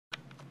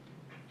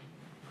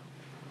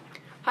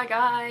Hi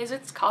guys,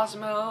 it's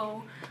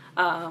Cosmo,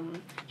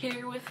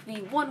 here with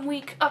the 1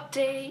 week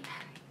update.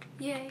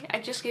 Yay!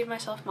 I just gave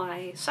myself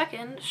my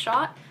second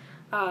shot.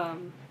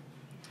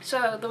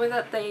 So the way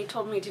that they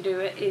told me to do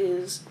it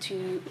is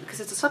because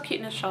it's a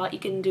subcutaneous shot, you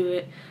can do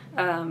it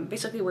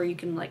basically where you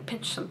can like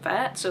pinch some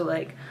fat, so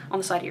like on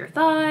the side of your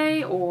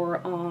thigh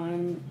or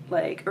on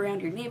like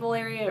around your navel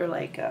area or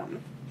like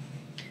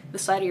the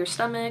side of your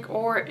stomach,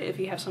 or if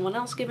you have someone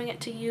else giving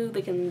it to you,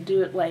 they can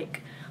do it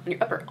like on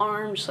your upper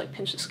arm, just like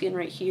pinch the skin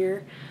right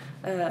here.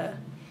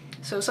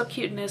 So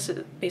subcutaneous,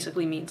 it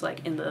basically means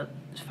like in the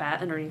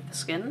fat underneath the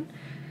skin.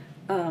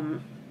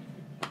 So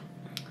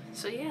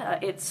yeah,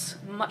 it's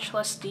much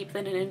less deep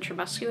than an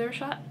intramuscular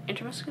shot.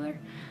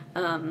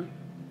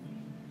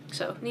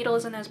 So needle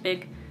isn't as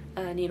big,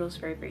 needle is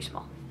very, very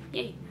small.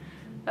 Yay.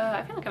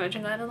 I feel like I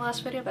mentioned that in the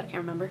last video, but I can't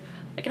remember.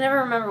 I can never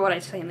remember what I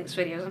say in these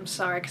videos, I'm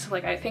sorry, because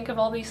like I think of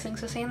all these things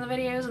to say in the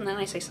videos, and then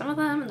I say some of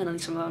them, and then I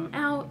leave some of them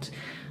out.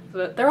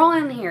 But they're all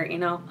in here, you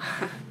know?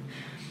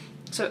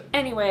 So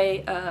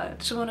anyway,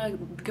 just want to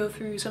go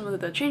through some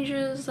of the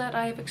changes that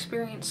I've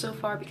experienced so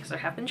far, because there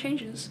have been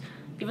changes,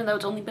 even though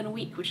it's only been a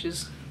week, which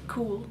is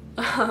cool.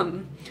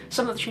 Some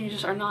of the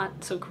changes are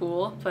not so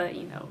cool, but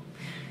you know,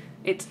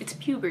 it's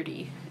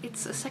puberty.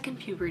 It's a second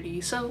puberty,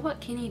 so what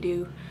can you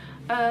do?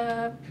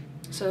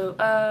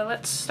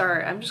 Let's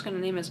start. I'm just gonna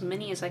name as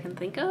many as I can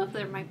think of.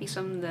 There might be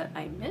some that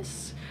I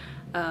miss.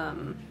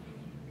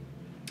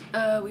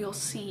 We'll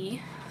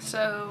see.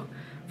 So,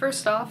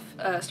 first off,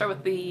 start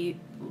with the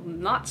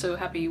not so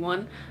happy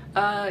one.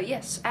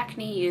 Yes,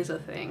 acne is a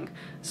thing.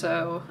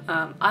 So,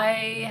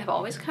 I have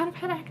always kind of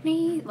had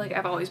acne. Like,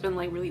 I've always been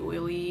like really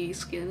oily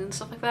skin and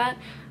stuff like that.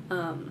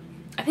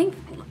 I think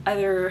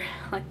either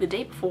like the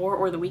day before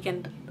or the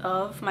weekend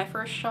of my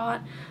first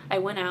shot, I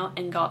went out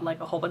and got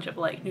like a whole bunch of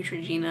like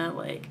Neutrogena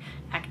like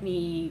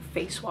acne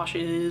face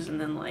washes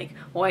and then like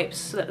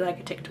wipes that I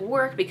could take to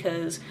work,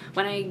 because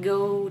when I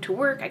go to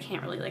work I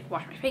can't really like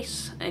wash my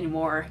face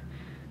anymore.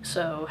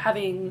 So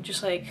having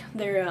just like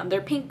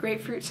their pink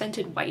grapefruit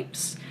scented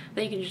wipes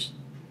that you can just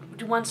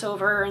do once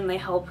over, and they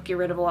help get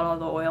rid of a lot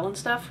of the oil and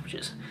stuff, which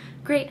is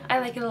great. I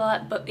like it a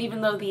lot, but even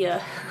though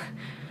the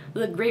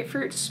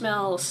grapefruit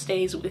smell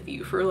stays with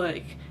you for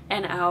like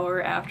an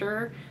hour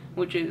after,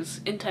 which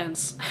is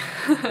intense.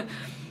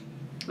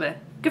 But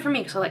good for me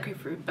because I like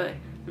grapefruit, but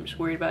I'm just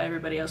worried about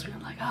everybody else being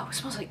like, oh, it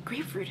smells like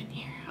grapefruit in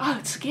here. Oh,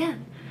 it's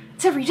again.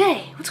 It's every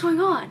day. What's going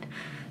on?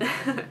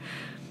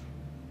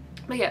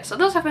 But yeah, so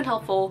those have been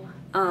helpful.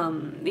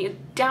 The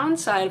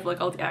downside of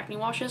like all the acne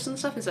washes and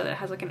stuff is that it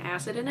has like an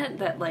acid in it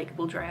that like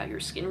will dry out your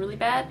skin really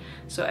bad.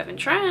 So I've been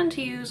trying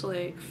to use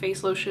like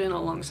face lotion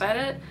alongside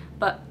it,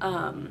 but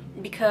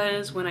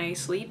because when I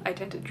sleep I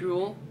tend to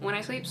drool when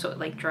I sleep, so it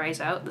like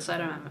dries out the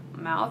side of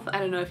my mouth. I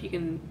don't know if you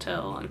can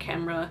tell on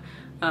camera.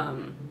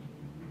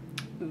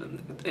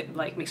 It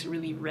like makes it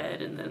really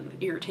red and then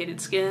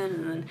irritated skin,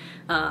 and then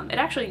it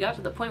actually got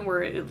to the point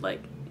where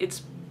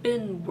it's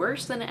been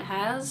worse than it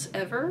has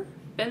ever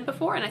been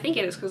before, and I think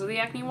it is because of the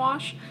acne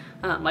wash.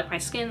 Like my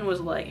skin was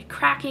like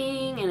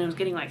cracking and it was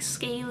getting like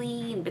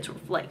scaly and bits were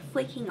like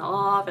flaking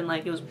off and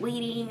like it was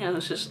bleeding and it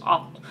was just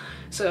awful.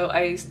 So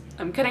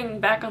I'm cutting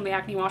back on the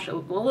acne wash a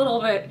little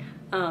bit,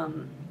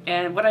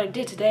 and what I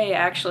did today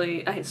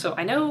actually, so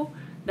I know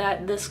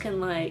that this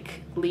can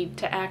like lead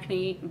to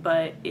acne,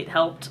 but it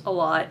helped a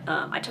lot.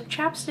 I took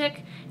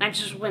chapstick and I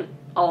just went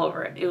all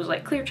over it. It was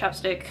like clear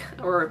chapstick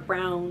or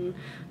brown,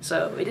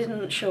 so it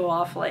didn't show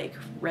off like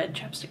red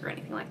chapstick or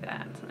anything like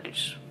that. And I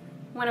just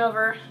went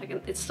over.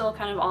 It's still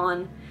kind of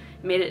on,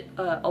 made it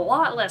a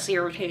lot less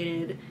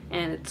irritated,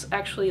 and it's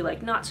actually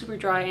like not super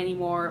dry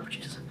anymore, which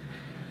is,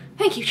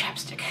 thank you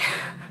chapstick.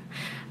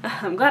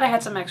 I'm glad I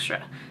had some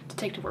extra to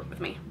take to work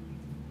with me.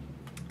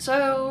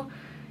 So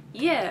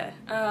yeah,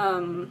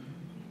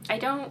 I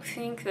don't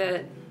think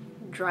that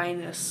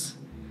dryness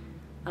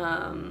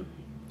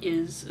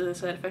is a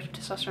side effect of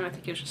testosterone. I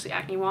think it's just the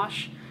acne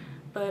wash.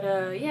 But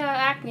yeah,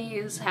 acne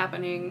is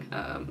happening.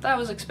 That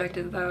was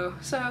expected though,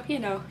 so you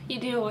know, you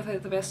deal with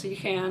it the best you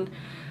can.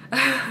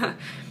 I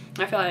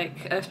feel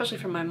like, especially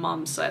from my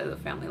mom's side of the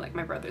family, like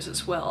my brothers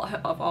as well,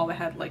 have all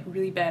had like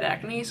really bad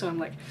acne, so I'm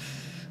like,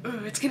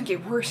 ooh, it's gonna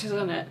get worse,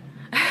 isn't it?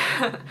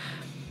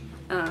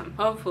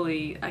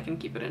 Hopefully I can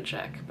keep it in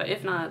check, but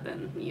if not,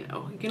 then you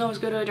know, you can always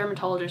go to a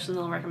dermatologist and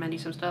they'll recommend you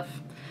some stuff.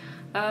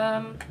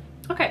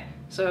 Okay,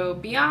 so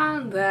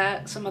beyond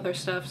that, some other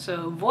stuff.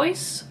 So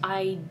voice,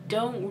 I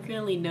don't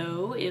really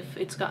know if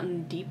it's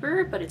gotten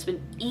deeper, but it's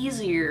been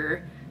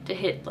easier to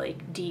hit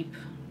like deep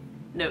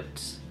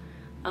notes.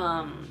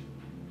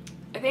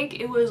 I think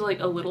it was like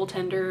a little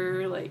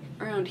tender like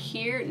around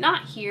here,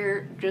 not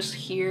here, just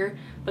here,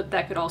 but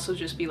that could also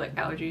just be like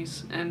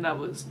allergies, and that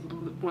was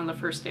one of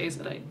the first days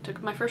that I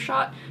took my first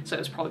shot, so it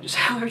was probably just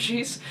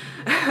allergies.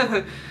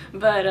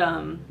 But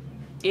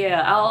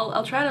yeah,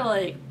 I'll try to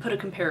like put a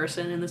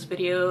comparison in this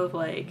video of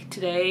like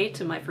today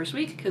to my first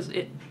week, because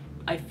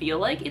I feel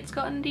like it's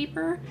gotten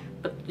deeper,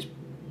 but just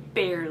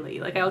barely.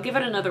 Like I'll give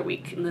it another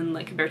week and then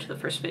like compare it to the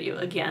first video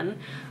again,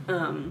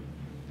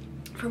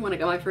 from when I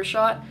got my first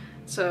shot.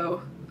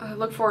 So I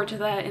look forward to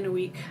that in a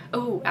week.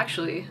 Oh,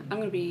 actually, I'm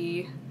gonna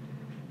be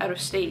out of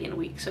state in a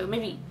week, so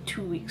maybe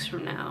 2 weeks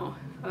from now.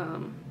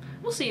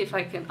 We'll see if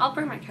I can. I'll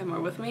bring my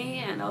camera with me,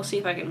 and I'll see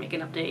if I can make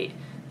an update,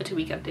 a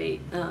 2-week update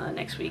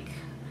next week,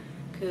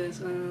 because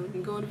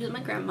I'm going to visit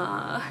my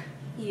grandma.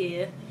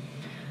 Yeah.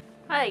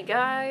 Hi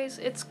guys,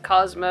 it's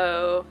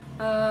Cosmo.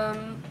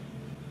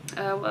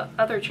 Well,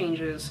 other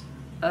changes.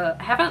 I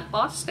haven't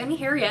lost any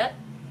hair yet.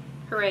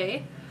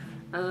 Hooray.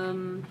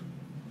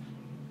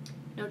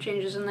 No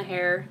changes in the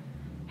hair.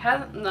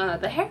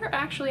 The hair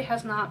actually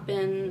has not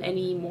been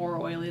any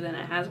more oily than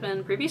it has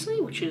been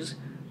previously, which is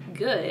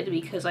good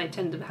because I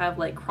tend to have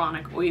like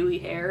chronic oily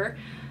hair.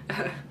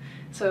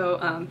 So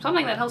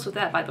something that helps with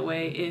that, by the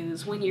way,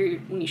 is when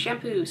you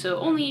shampoo. So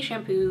only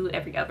shampoo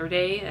every other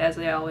day, as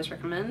they always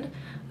recommend.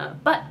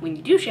 But when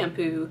you do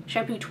shampoo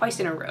twice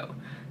in a row,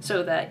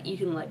 so that you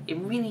can, like, it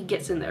really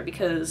gets in there,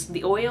 because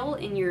the oil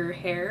in your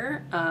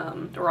hair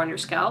or on your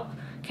scalp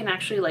can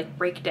actually like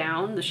break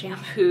down the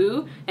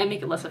shampoo and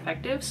make it less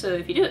effective. So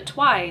if you do it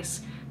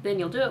twice, then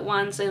you'll do it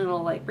once and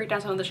it'll like break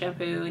down some of the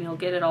shampoo and you'll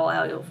get it all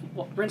out, you'll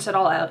rinse it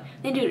all out,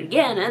 then do it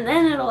again, and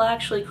then it'll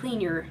actually clean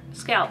your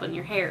scalp and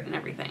your hair and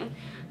everything.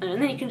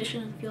 And then you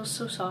condition and it feels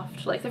so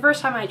soft. Like the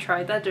first time I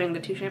tried that, doing the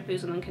 2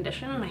 shampoos and then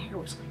condition, my hair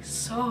was like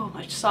so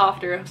much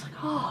softer. I was like,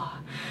 oh.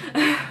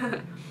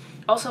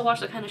 Also watch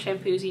the kind of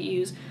shampoos you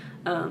use.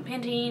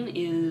 Pantene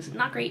is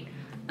not great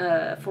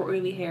for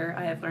oily hair,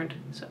 I have learned,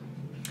 so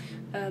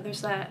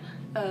there's that.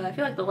 I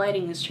feel like the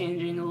lighting is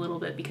changing a little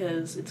bit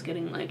because it's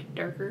getting like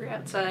darker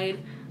outside.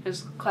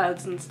 There's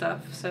clouds and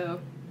stuff, so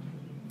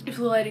if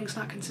the lighting's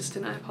not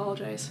consistent, I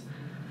apologize.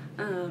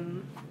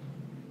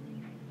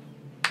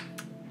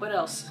 What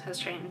else has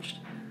changed?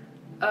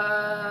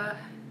 Oh,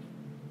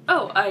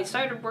 I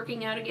started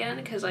working out again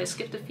because I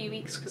skipped a few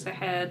weeks because I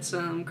had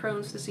some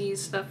Crohn's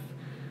disease stuff,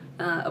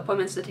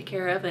 appointments to take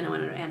care of, and I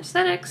went under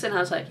anesthetics, and I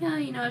was like, yeah,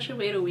 you know, I should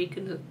wait a week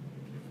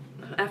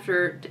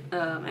after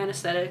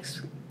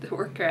anesthetics to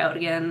work out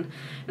again,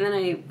 and then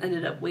I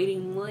ended up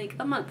waiting like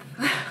a month.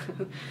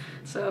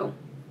 So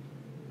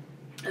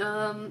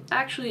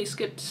actually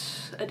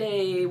skipped a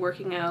day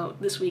working out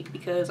this week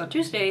because on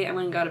Tuesday I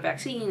went and got a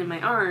vaccine in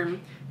my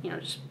arm, you know,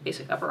 just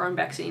basic upper arm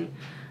vaccine,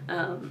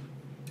 and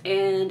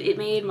it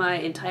made my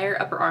entire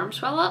upper arm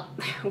swell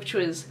up, which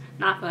was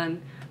not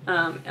fun.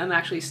 I'm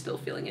actually still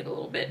feeling it a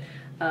little bit.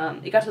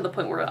 It got to the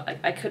point where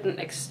I couldn't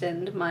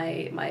extend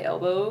my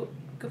elbow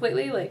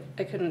completely, like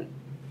I couldn't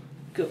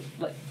go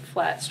like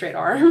flat straight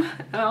arm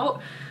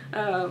out.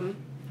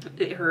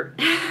 It hurt.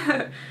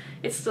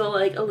 It's still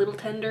like a little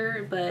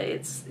tender, but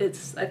it's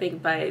I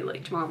think by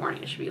like tomorrow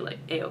morning it should be like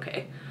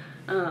a-okay.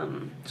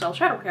 So I'll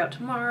try to work out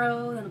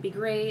tomorrow, that'll be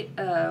great.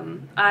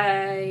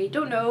 I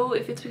don't know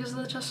if it's because of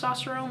the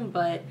testosterone,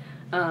 but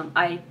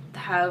I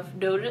have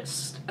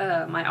noticed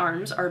my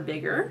arms are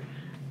bigger.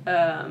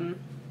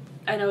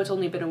 I know it's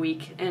only been a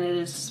week, and it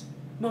is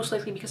most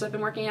likely because I've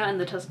been working out,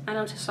 and I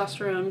know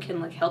testosterone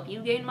can like help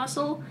you gain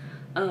muscle,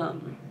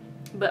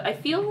 but I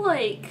feel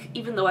like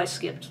even though I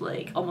skipped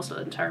like almost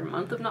an entire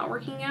month of not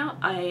working out,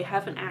 I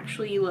haven't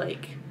actually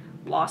like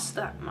lost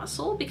that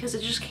muscle, because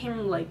it just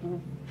came like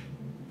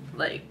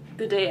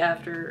the day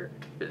after,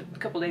 a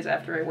couple days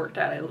after I worked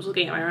out. I was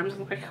looking at my arms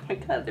and I'm like, oh my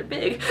god, they're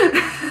big.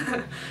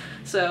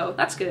 So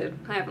that's good.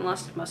 I haven't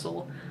lost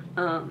muscle.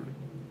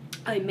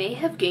 I may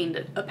have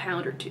gained a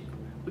pound or 2,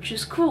 which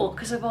is cool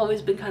because I've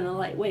always been kind of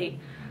lightweight,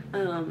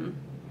 and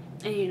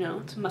you know,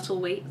 it's muscle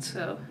weight,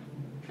 so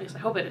at least I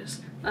hope it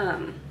is.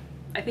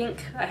 I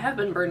think I have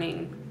been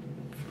burning,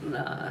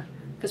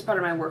 because part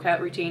of my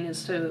workout routine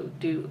is to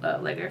do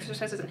leg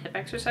exercises and hip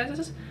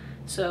exercises,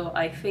 so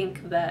I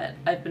think that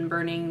I've been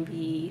burning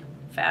the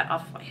fat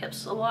off my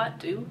hips a lot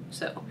too,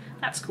 so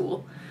that's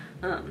cool.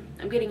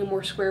 I'm getting a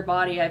more square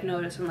body, I've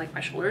noticed, and like my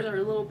shoulders are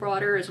a little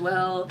broader as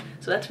well,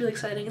 so that's really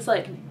exciting. It's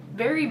like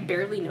very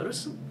barely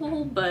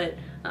noticeable, but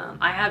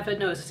I have been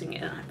noticing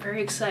it and I'm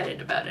very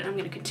excited about it. I'm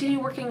gonna continue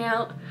working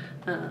out.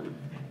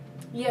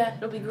 Yeah,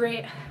 it'll be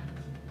great.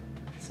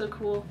 So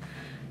cool.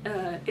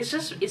 It's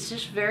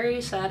just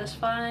very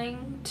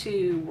satisfying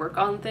to work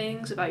on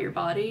things about your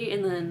body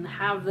and then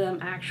have them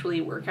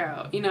actually work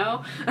out, you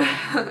know?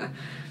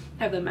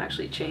 Have them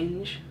actually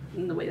change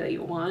in the way that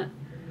you want.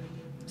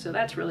 So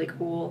that's really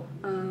cool.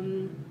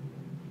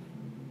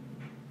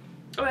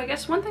 Oh, I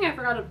guess one thing I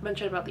forgot to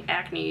mention about the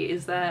acne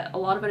is that a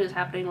lot of it is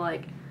happening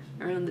like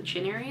around the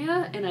chin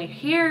area, and I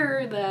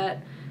hear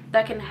that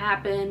that can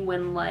happen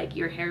when like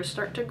your hairs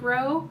start to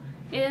grow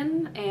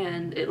in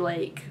and it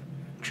like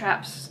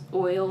traps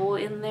oil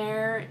in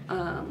there,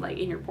 like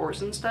in your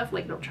pores and stuff.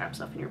 Like it'll trap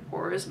stuff in your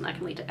pores and that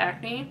can lead to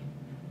acne.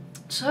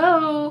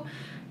 So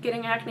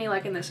getting acne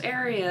like in this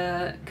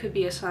area could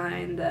be a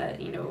sign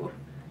that, you know,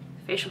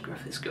 facial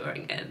growth is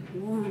growing in.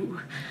 Ooh.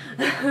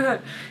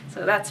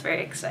 So that's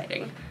very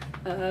exciting.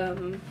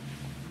 And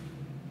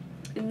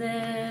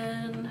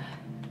then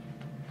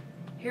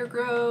hair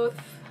growth,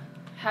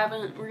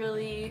 haven't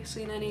really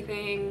seen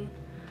anything.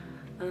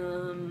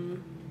 Any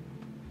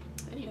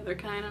other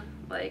kind of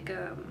like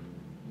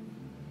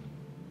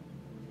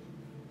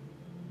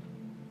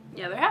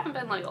yeah, there haven't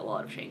been like a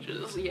lot of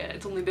changes. Yeah,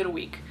 it's only been a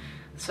week.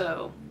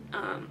 So,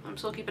 I'm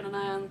still keeping an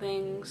eye on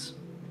things.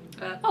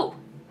 Oh,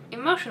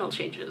 emotional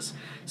changes.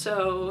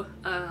 So,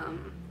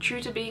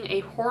 true to being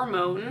a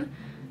hormone,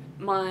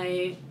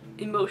 my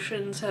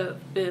emotions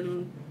have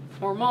been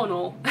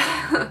hormonal.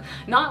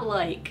 Not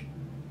like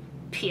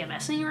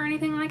PMSing or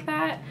anything like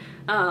that.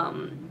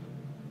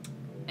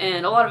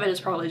 And a lot of it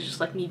is probably just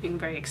like me being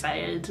very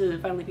excited to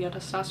finally be on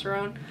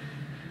testosterone.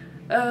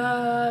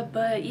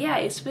 But yeah,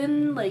 it's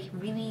been like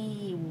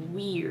really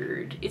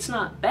weird. It's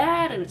not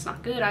bad and it's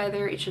not good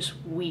either, it's just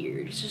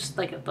weird. It's just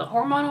like the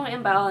hormonal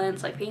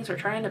imbalance, like things are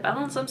trying to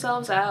balance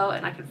themselves out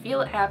and I can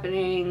feel it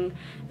happening,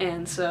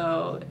 and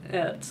so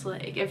it's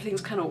like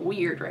everything's kind of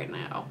weird right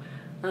now.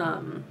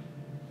 But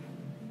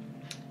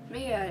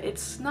yeah,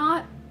 it's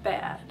not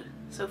bad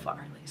so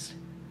far, at least,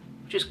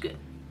 which is good.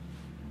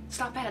 It's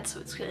not bad, so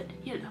it's good,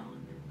 you know.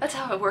 That's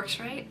how it works,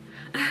 right?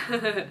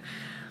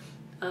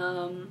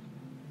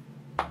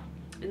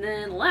 And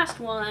then the last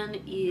one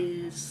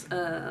is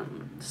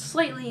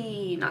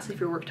slightly not safe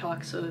for work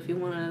talk, so if you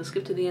want to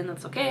skip to the end,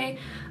 that's okay.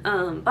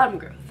 Bottom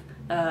growth.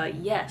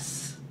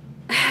 Yes.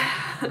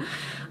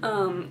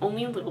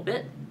 Only a little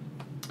bit.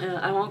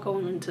 I won't go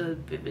into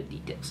vivid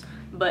details,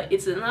 but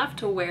it's enough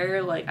to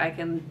where like I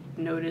can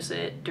notice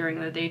it during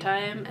the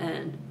daytime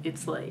and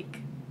it's like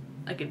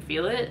I can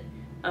feel it,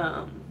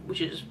 which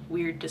is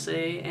weird to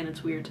say and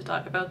it's weird to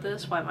talk about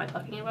this. Why am I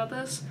talking about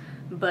this?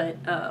 But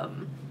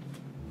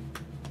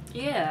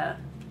yeah,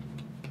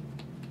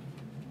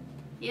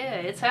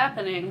 it's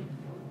happening.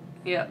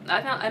 Yeah,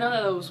 I know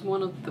that was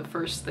one of the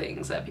first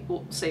things that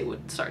people say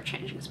would start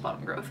changing is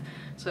bottom growth.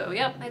 So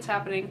yeah, it's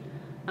happening.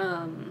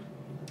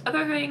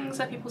 Other things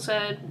that people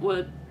said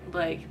would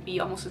like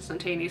be almost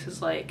instantaneous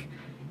is like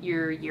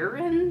your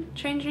urine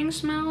changing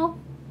smell.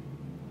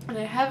 And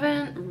I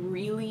haven't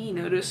really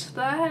noticed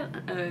that.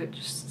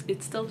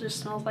 It still just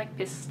smells like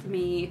piss to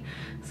me.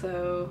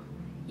 So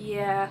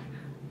yeah,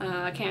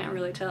 I can't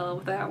really tell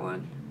with that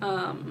one.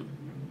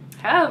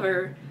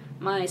 However,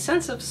 my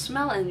sense of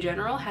smell in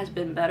general has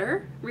been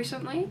better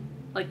recently,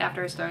 like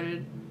after I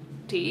started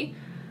tea,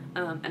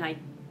 and I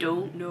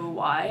don't know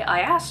why. I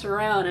asked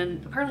around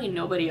and apparently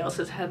nobody else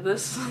has had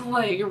this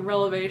like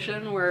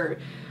revelation where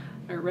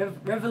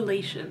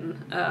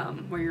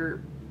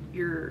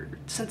your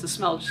sense of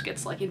smell just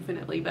gets like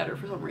infinitely better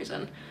for some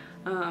reason.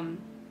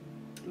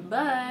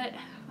 But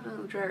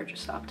the dryer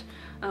just stopped.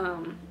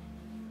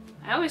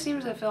 I always seem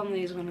to film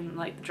these when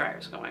like the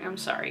dryer's going. I'm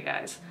sorry,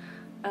 guys.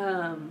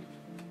 But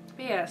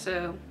yeah,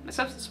 so my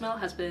sense of smell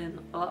has been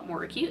a lot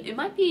more acute. It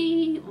might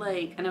be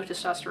like, I know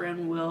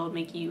testosterone will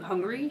make you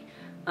hungry,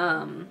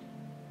 so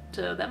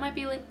that might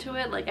be linked to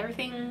it. Like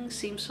everything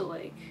seems to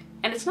like,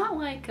 and it's not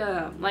like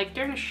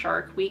during a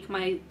Shark Week,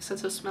 my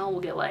sense of smell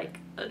will get like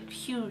a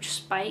huge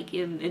spike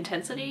in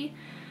intensity,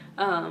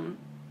 and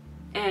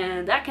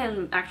that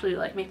can actually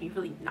like make me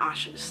really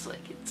nauseous.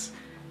 Like it's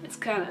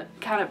kind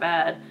of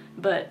bad.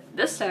 But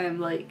this time,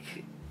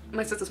 like,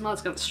 my sense of smell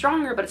is getting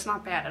stronger, but it's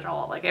not bad at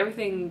all. Like,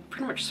 everything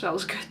pretty much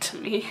smells good to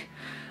me,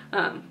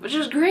 which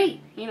is great,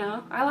 you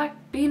know? I like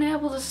being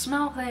able to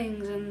smell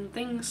things and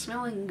things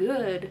smelling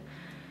good,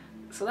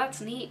 so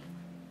that's neat.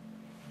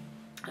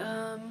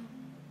 Yeah,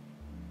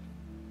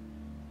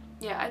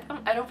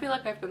 I don't feel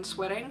like I've been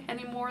sweating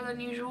any more than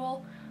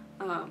usual.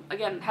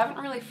 Again, haven't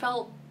really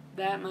felt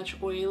that much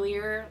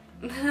oilier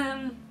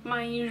than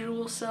my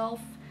usual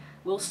self.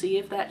 We'll see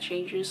if that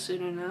changes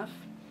soon enough.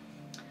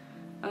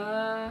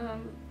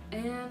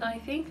 And I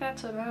think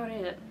that's about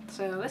it.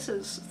 So this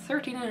is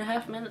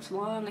 13.5 minutes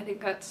long. I think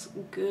that's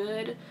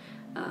good.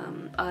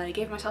 I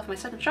gave myself my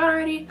second shot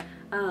already.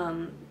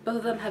 Both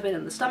of them have been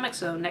in the stomach,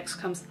 so next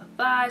comes the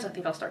thighs. I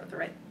think I'll start with the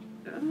right,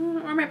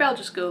 or maybe I'll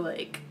just go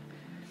like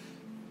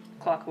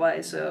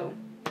clockwise. So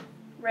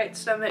right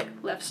stomach,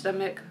 left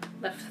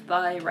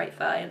thigh, right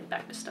thigh, and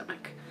back to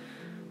stomach.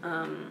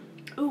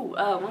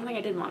 One thing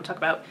I did want to talk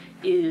about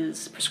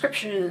is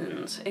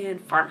prescriptions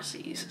and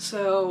pharmacies.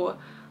 So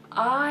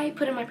I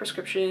put in my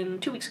prescription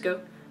 2 weeks ago,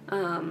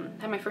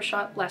 had my first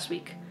shot last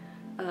week,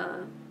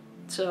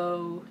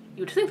 so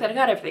you would think that I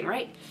got everything,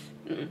 right?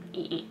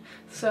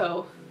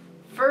 So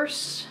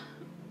first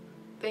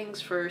things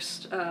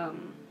first,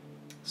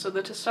 so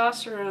the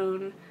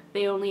testosterone,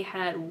 they only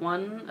had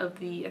one of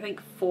the, I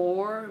think,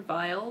 4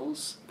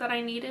 vials that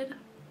I needed.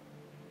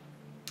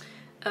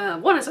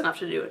 One is enough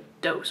to do a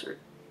dose or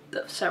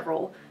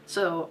several,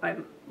 so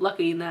I'm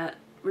lucky in that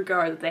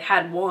regard that they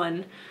had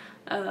one,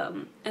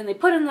 and they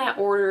put in that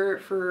order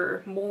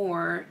for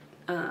more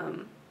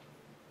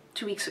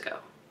 2 weeks ago.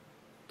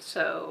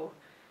 So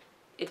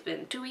it's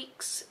been 2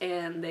 weeks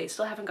and they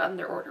still haven't gotten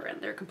their order in.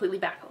 They're completely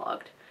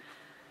backlogged,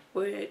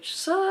 which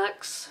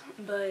sucks,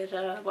 but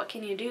what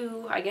can you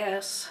do, I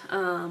guess.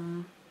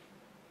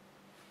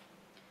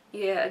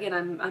 Yeah,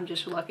 again, I'm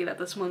just lucky that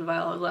this one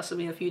vial lasted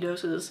me a few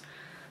doses.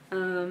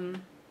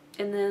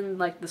 And then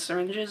like the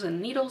syringes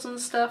and needles and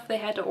stuff they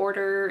had to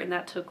order, and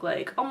that took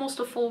like almost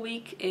a full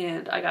week,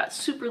 and I got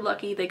super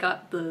lucky. They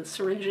got the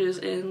syringes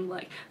in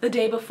like the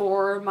day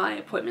before my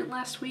appointment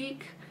last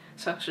week,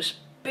 so I was just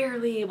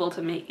barely able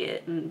to make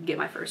it and get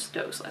my first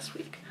dose last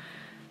week.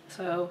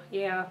 So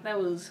yeah,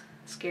 that was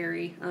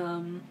scary.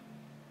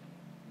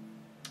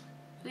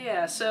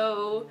 Yeah,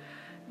 so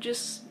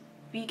just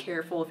be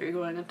careful if you're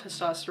going on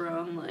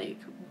testosterone, like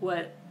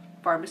what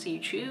pharmacy you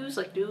choose.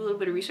 Like, do a little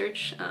bit of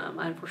research.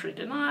 I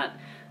unfortunately did not.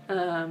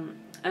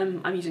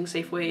 I'm using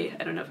Safeway.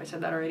 I don't know if I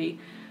said that already.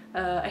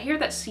 I hear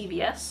that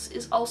CVS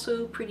is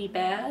also pretty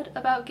bad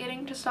about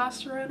getting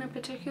testosterone in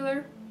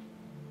particular.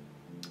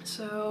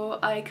 So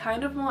I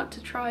kind of want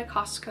to try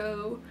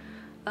Costco.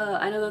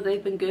 I know that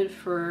they've been good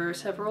for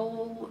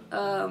several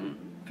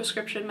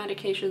prescription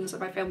medications that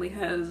my family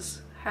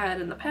has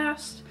had in the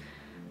past.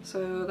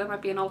 So that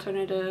might be an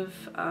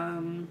alternative. I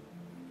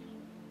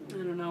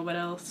don't know what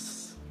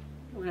else.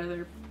 What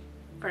other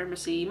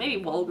pharmacy?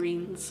 Maybe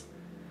Walgreens.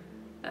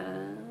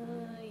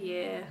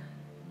 Yeah.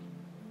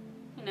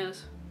 Who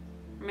knows?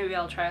 Maybe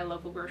I'll try a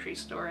local grocery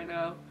store. I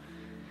know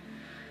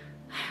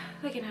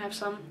they can have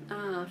some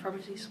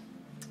pharmacies.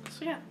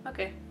 So yeah,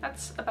 okay.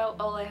 That's about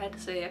all I had to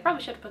say. I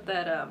probably should have put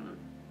that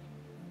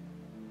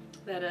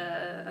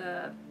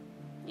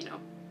you know,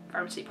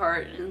 pharmacy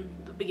part in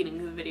the beginning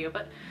of the video,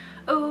 but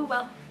oh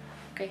well.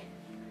 Okay.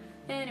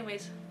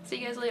 Anyways, see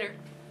you guys later.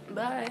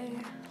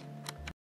 Bye.